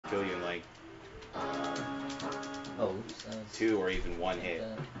kill you in like Oh, oops. 2 or even 1 hit.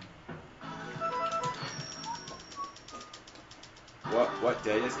 What?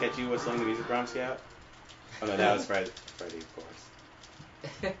 Did I just catch you whistling the music from Scout? Oh no, that was Freddy, of course.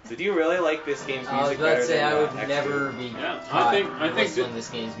 So do you really like this game's music I was about to say I would X2? never be I think whistling this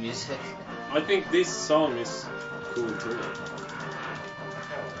game's music. I think this song is cool too.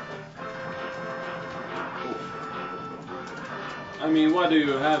 I mean, what do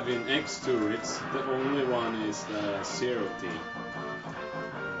you have in X2? It's the only one is the Zero Team.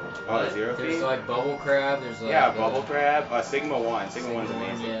 Oh, Zero There's Team? like Bubble Crab. There's like Bubble Crab. Sigma 1. Sigma 1's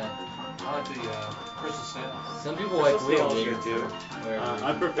amazing. Yeah. I like the Crystal Snail. Some people like Crystal Little Snail's League. good too.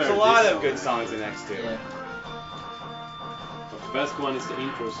 I prefer There's a lot this of song. good songs in X2. Yeah. But the best one is the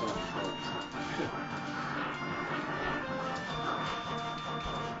intro song.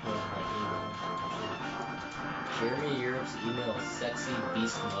 Jeremy Europe's email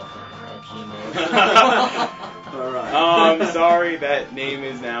sexybeastmuffin@gmail. Alright. I'm sorry, that name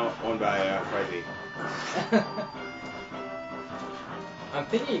is now owned by Freddy. I'm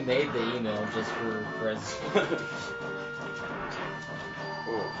thinking he made the email just for Prez.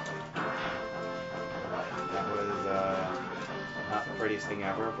 That was not the prettiest thing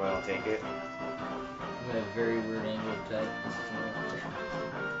ever, but I'll take it. I'm at a very weird angle of type.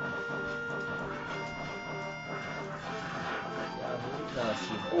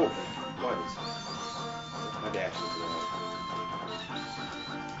 Oof. What is... My dash is low.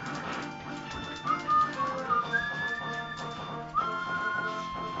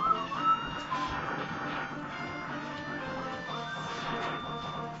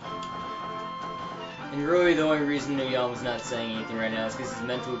 And really the only reason Uyama's not saying anything right now is because he's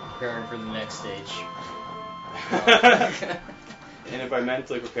mentally preparing for the next stage. And if I'm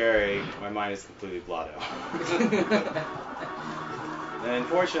mentally preparing, my mind is completely blotto. And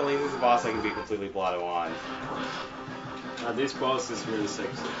unfortunately, this is a boss I can be completely blotto on. This boss is really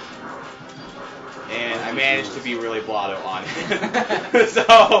sexy. And I managed to be really blotto on it.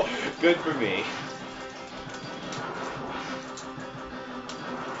 So, good for me.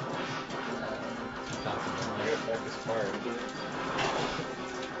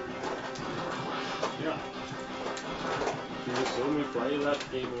 Yeah. Can you show me play that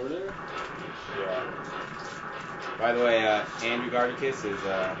game earlier? Yeah. By the way, Andrew Gardicus is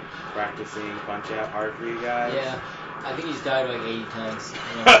practicing Punch-Out hard for you guys. Yeah, I think he's died like 80 times.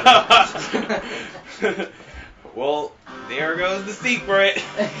 Well, there goes the secret.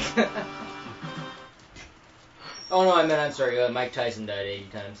 Oh no, I'm sorry, Mike Tyson died 80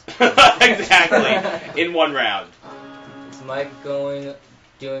 times. Exactly, in 1 round. Is Mike doing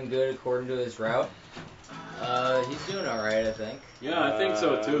good according to his route? He's doing alright, I think. Yeah, I think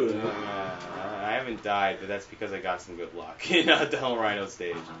so too. I haven't died, but that's because I got some good luck in Del Rhino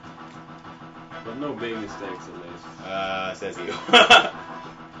stage. But no big mistakes at least. Says you.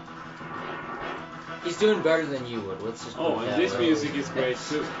 He's doing better than you would. Let's just. Oh, and this music is great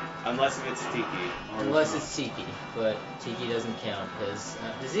too. Unless if it's Tiki. Unless it's Tiki, but Tiki doesn't count because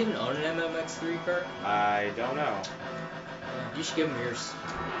does he even own an MMX3 cart? I don't know. You should give him yours.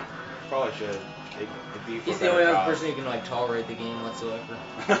 Probably should. It'd be for He's the only better other cause. person who can like tolerate the game whatsoever.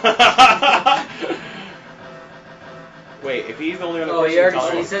 Wait, if he's the only other Oh,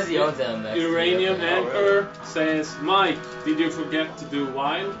 person he says he owns MMX3. Uranium I think. Anchor says, Mike, did you forget to do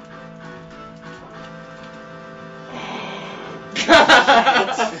Wild?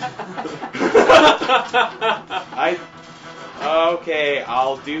 Okay,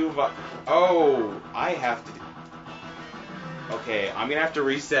 I'll do. I have to. Okay, I'm gonna have to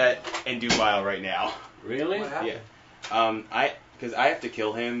reset and do Vile right now. Really? Yeah. Because I have to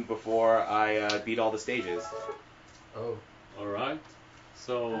kill him before I beat all the stages. Oh. Alright.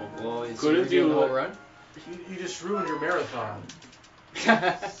 So, Well, is couldn't you doing you the whole run? You just ruined your marathon.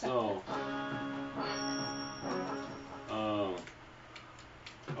 So. Yeah,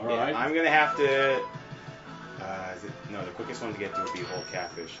 Alright. I'm gonna have to. No, the quickest one to get to would be whole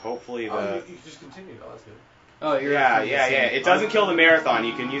catfish. Hopefully the. You just continue. Oh, that's good. Oh, you're. Yeah. It doesn't kill the marathon.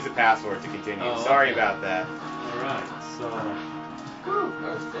 You can use a password to continue. Oh, Sorry okay. about that. Alright, so. Whew,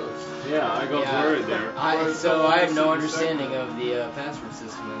 that was close. Yeah, I got worried there. I had no understanding of the password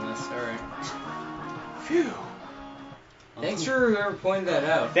system in this. Alright. Phew. Thanks for whoever pointed that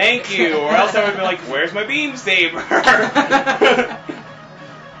out. Thank you, or else I would be like, "Where's my beam saber?"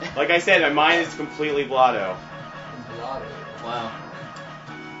 Like I said, my mind is completely blotto. Wow.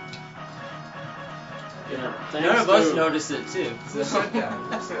 Yeah, None of us noticed it too. Who said that?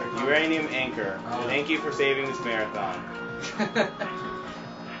 Who said it? Uranium Anchor. Oh. Thank you for saving this marathon,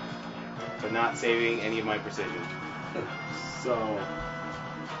 but not saving any of my precision. So.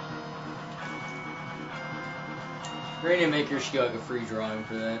 Rainier Maker should get like a free drawing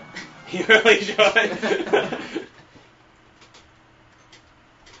for that. You really should.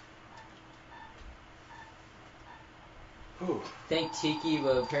 Ooh. Thank Tiki,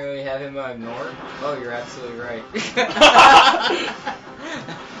 but apparently have him ignored. Oh, you're absolutely right.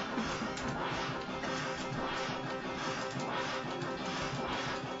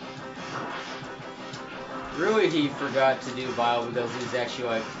 Really, he forgot to do Vile because he was actually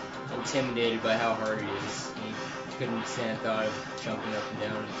like intimidated by how hard it is. He couldn't stand the thought of jumping up and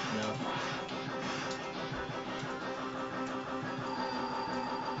down enough.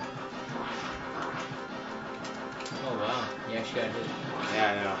 Oh wow, he actually got hit. Yeah,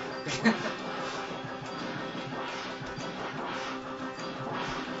 I know.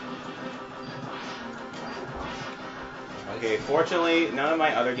 Okay, fortunately, none of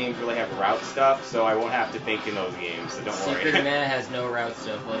my other games really have route stuff, so I won't have to think in those games, so don't Secret worry. Mana has no route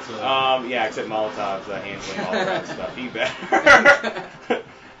stuff whatsoever. Yeah, except Molotov's handling all the route stuff. He better.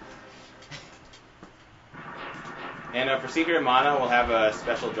 And for Secret of Mana, we'll have a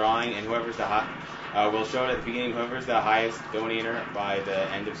special drawing, and whoever's the we'll show it at the beginning. Whoever's the highest donator by the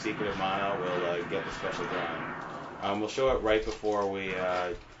end of Secret of Mana will get the special drawing. We'll show it right before we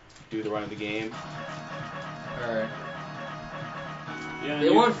do the run of the game. Alright. Yeah,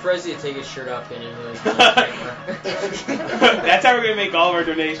 They want Frezzy to take his shirt off anyway. That's how we're gonna make all of our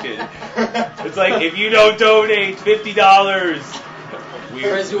donations. It's like, if you don't donate $50,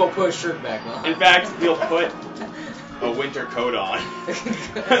 Frezzy will put his shirt back on. In fact, he'll put a winter coat on.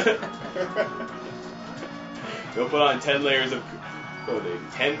 He'll put on 10 layers of clothing.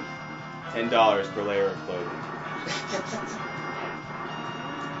 $10 per layer of clothing.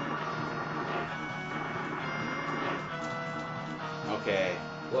 Okay.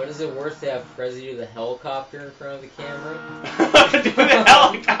 What is it worth to have Frezzy do the helicopter in front of the camera? Do the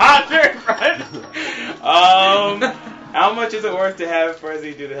helicopter in front? How much is it worth to have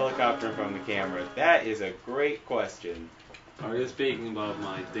Frezzy do the helicopter in front of the camera? That is a great question. Are you speaking about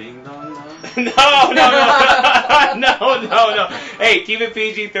my ding dong now? No. Hey, keep it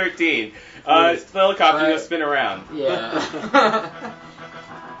PG-13. The helicopter will spin around. Yeah.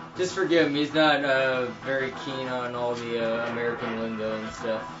 Just forgive him, he's not very keen on all the American lingo and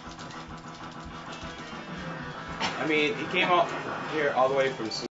stuff. I mean, he came out here all the way from